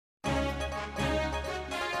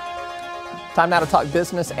Time now to talk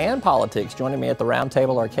business and politics. Joining me at the round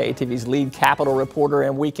table are KATV's lead Capitol reporter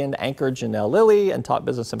and weekend anchor Janelle Lilley and talk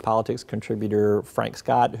business and politics contributor Frank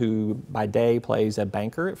Scott, who by day plays a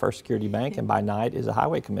banker at First Security Bank and by night is a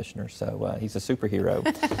highway commissioner. So he's a superhero.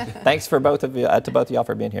 Thanks for both of you, to both of y'all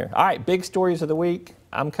for being here. All right, big stories of the week.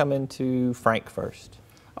 I'm coming to Frank first.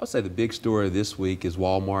 I would say the big story this week is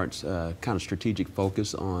Walmart's kind of strategic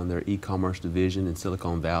focus on their e-commerce division in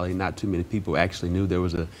Silicon Valley. Not too many people actually knew there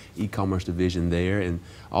was an e-commerce division there, and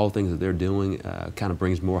all the things that they're doing kind of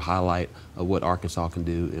brings more highlight of what Arkansas can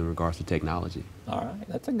do in regards to technology. All right,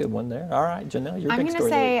 that's a good one there. All right, Janelle, your I'm big going to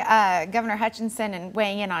story. say Governor Hutchinson and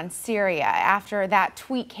weighing in on Syria after that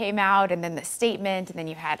tweet came out, and then the statement, and then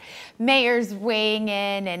you had mayors weighing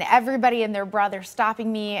in, and everybody and their brother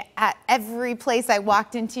stopping me at every place I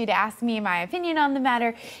walked into to ask me my opinion on the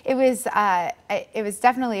matter. It was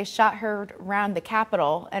definitely a shot heard around the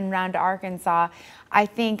Capitol and around Arkansas. I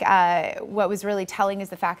think what was really telling is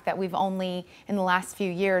the fact that we've only, in the last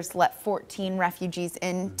few years, let 14 refugees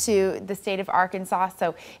into the state of Arkansas.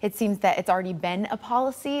 So it seems that it's already been a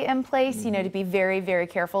policy in place, you know, to be very, very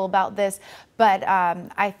careful about this. But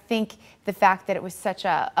I think the fact that it was such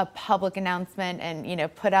a public announcement and, you know,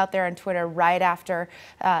 put out there on Twitter right after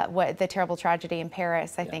what the terrible tragedy in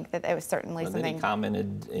Paris, I think that it was certainly something. Then he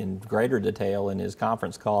commented in greater detail in his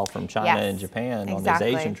conference call from China and Japan on his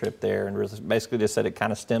Asian trip there, and basically just said it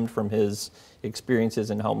kind of stemmed from his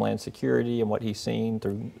experiences in Homeland Security and what he's seen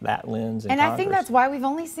through that lens. And I think that's why we've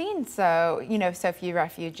only seen so few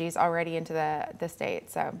refugees already into the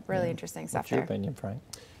state. So really interesting stuff there. What's your opinion, Frank?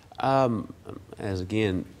 As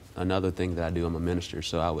again, another thing that I do, I'm a minister,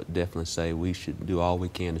 so I would definitely say we should do all we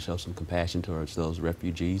can to show some compassion towards those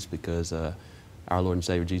refugees, because our Lord and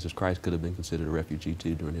Savior Jesus Christ could have been considered a refugee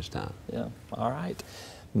too during his time. Yeah, all right.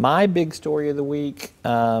 My big story of the week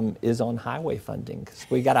is on highway funding.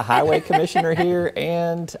 We got a highway commissioner here,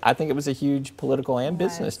 and I think it was a huge political and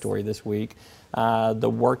business story this week. The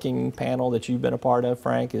working panel that you've been a part of,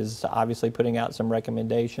 Frank, is obviously putting out some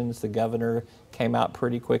recommendations. The governor came out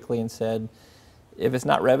pretty quickly and said, if it's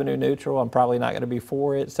not revenue neutral, I'm probably not going to be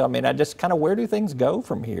for it. So, I mean, I just kind of, where do things go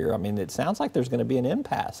from here? I mean, it sounds like there's going to be an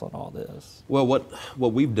impasse on all this. Well,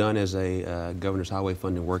 what we've done as a Governor's Highway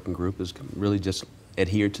Funding Working Group is really just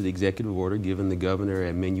adhere to the executive order, giving the governor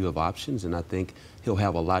a menu of options, and I think he'll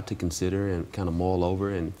have a lot to consider and kind of mull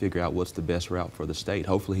over and figure out what's the best route for the state.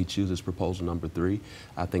 Hopefully he chooses proposal number 3.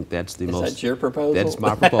 I think that's the most... Is that your proposal? That's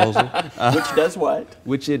my proposal. Which does what?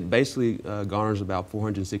 Which it basically garners about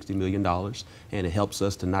 $460 million, and it helps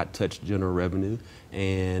us to not touch general revenue.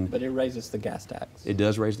 But it raises the gas tax. It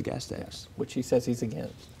does raise the gas tax. Which he says he's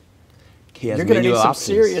against. You're going to need some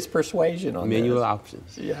serious persuasion on menu this. of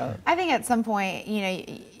options. Yeah. I think at some point, you know,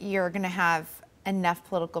 you're going to have enough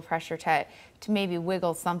political pressure to maybe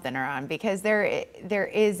wiggle something around, because there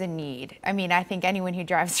is a need. I mean, I think anyone who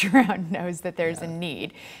drives around knows that there's a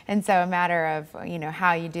need. And so a matter of, you know,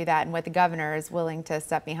 how you do that and what the governor is willing to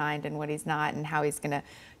step behind and what he's not, and how he's going to,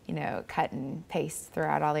 you know, cut and paste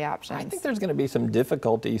throughout all the options. I think there's going to be some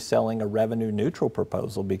difficulty selling a revenue neutral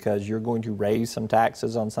proposal, because you're going to raise some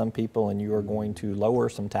taxes on some people and you are going to lower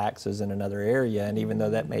some taxes in another area. And even though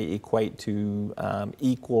that may equate to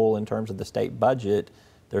equal in terms of the state budget,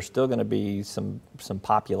 there's still going to be some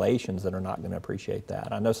populations that are not going to appreciate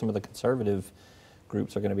that. I know some of the conservative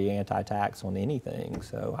groups are going to be anti-tax on anything.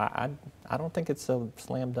 So I don't think it's a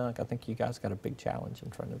slam dunk. I think you guys got a big challenge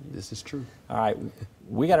in front of you. This is true. All right,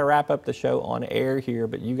 we got to wrap up the show on air here,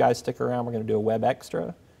 but you guys stick around. We're going to do a web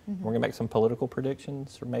extra. We're going to make some political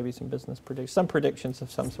predictions, or maybe some business predictions, some predictions of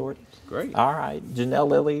some sort. Great. All right, Janelle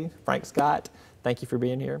Lilley, Frank Scott, thank you for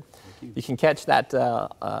being here. You can catch that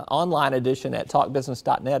online edition at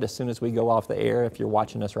talkbusiness.net as soon as we go off the air if you're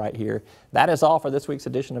watching us right here. That is all for this week's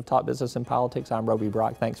edition of Talk Business and Politics. I'm Roby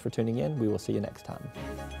Brock. Thanks for tuning in. We will see you next time.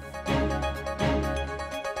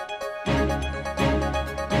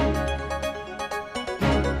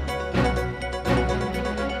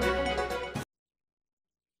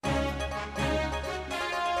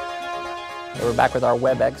 We're back with our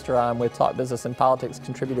Web Extra. I'm with Talk Business and Politics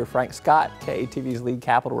contributor Frank Scott, KATV's lead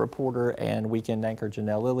Capitol reporter, and weekend anchor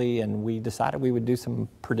Janelle Lilley, and we decided we would do some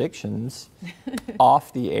predictions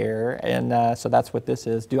off the air, and so that's what this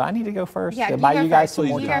is. Do I need to go first? Yeah, buy you guys some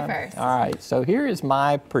more time? You go first. All right, so here is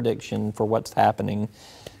my prediction for what's happening.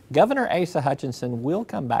 Governor Asa Hutchinson will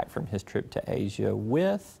come back from his trip to Asia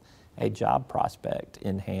with a job prospect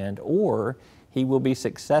in hand, or he will be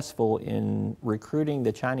successful in recruiting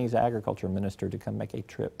the Chinese agriculture minister to come make a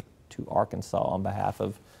trip to Arkansas on behalf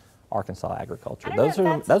of Arkansas agriculture. I don't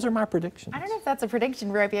know if Those are my predictions. I don't know if that's a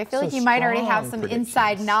prediction, Ropey. I feel It's like a you might already have strong some inside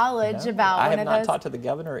predictions. knowledge No, about I one have of not those. talked to the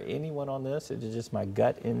governor or anyone on this. It is just my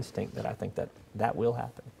gut instinct that I think that will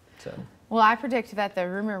happen. So. Well, I predict that the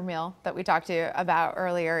rumor mill that we talked to about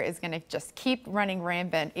earlier is going to just keep running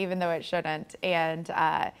rampant, even though it shouldn't. And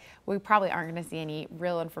we probably aren't going to see any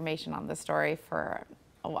real information on the story for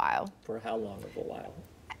a while. For how long of a while?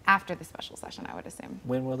 After the special session, I would assume.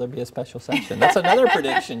 When will there be a special session? That's another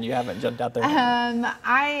prediction you haven't jumped out there.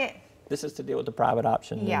 This is to deal with the private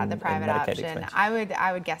option. Yeah, and, the private and Medicaid option. expansion.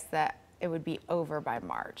 I would guess that it would be over by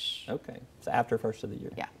March. Okay, so after first of the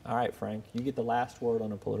year. Yeah. All right, Frank, you get the last word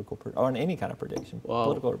on a political or on any kind of prediction,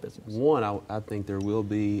 political or business. One, I think there will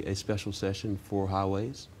be a special session for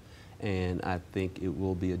highways, and I think it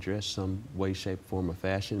will be addressed some way, shape, form, or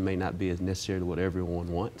fashion. It may not be as necessarily what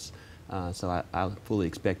everyone wants, so I fully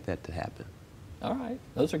expect that to happen. All right,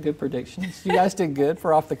 those are good predictions. You guys did good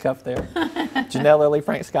for off the cuff there. Janelle Lilley,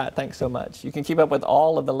 Frank Scott, thanks so much. You can keep up with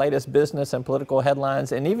all of the latest business and political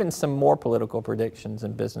headlines and even some more political predictions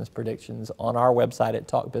and business predictions on our website at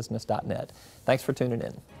talkbusiness.net. Thanks for tuning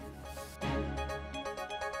in.